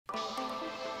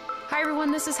Hi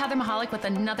everyone, this is Heather Mahalik with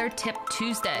another Tip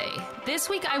Tuesday. This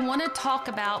week I want to talk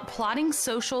about plotting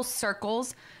social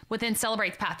circles within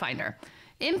Cellebrite Pathfinder.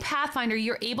 In Pathfinder,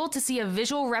 you're able to see a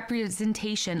visual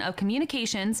representation of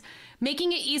communications,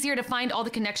 making it easier to find all the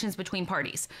connections between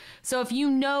parties. So if you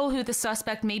know who the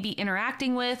suspect may be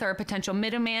interacting with or a potential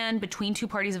middleman between two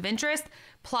parties of interest,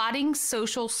 plotting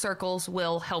social circles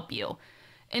will help you.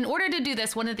 In order to do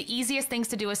this, one of the easiest things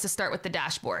to do is to start with the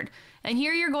dashboard. And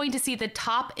here you're going to see the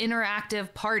top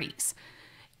interactive parties.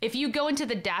 If you go into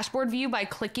the dashboard view by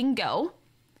clicking go,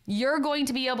 you're going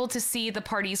to be able to see the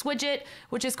parties widget,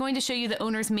 which is going to show you the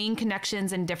owner's main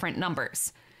connections and different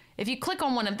numbers. If you click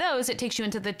on one of those, it takes you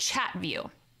into the chat view.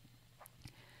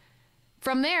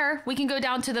 From there, we can go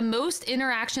down to the most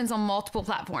interactions on multiple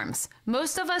platforms.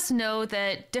 Most of us know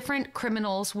that different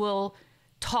criminals will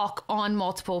talk on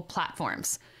multiple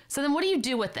platforms. So then what do you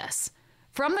do with this?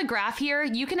 From the graph here,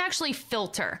 you can actually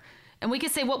filter. And we can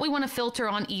say what we want to filter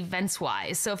on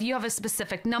events-wise. So if you have a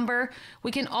specific number,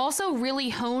 we can also really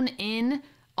hone in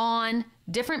on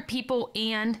different people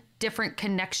and different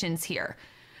connections here.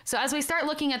 So as we start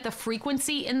looking at the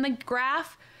frequency in the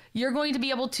graph, you're going to be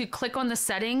able to click on the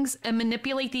settings and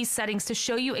manipulate these settings to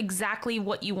show you exactly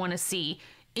what you want to see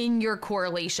in your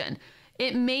correlation.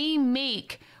 It may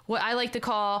make what I like to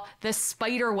call the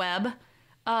spider web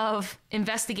of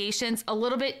investigations a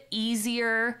little bit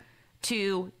easier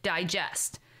to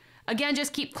digest. Again,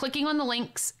 just keep clicking on the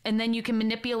links and then you can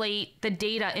manipulate the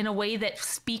data in a way that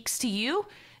speaks to you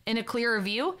in a clearer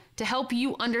view to help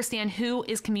you understand who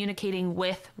is communicating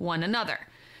with one another.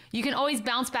 You can always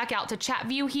bounce back out to chat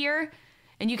view here,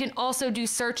 and you can also do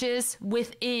searches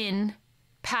within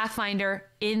Pathfinder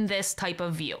in this type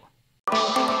of view.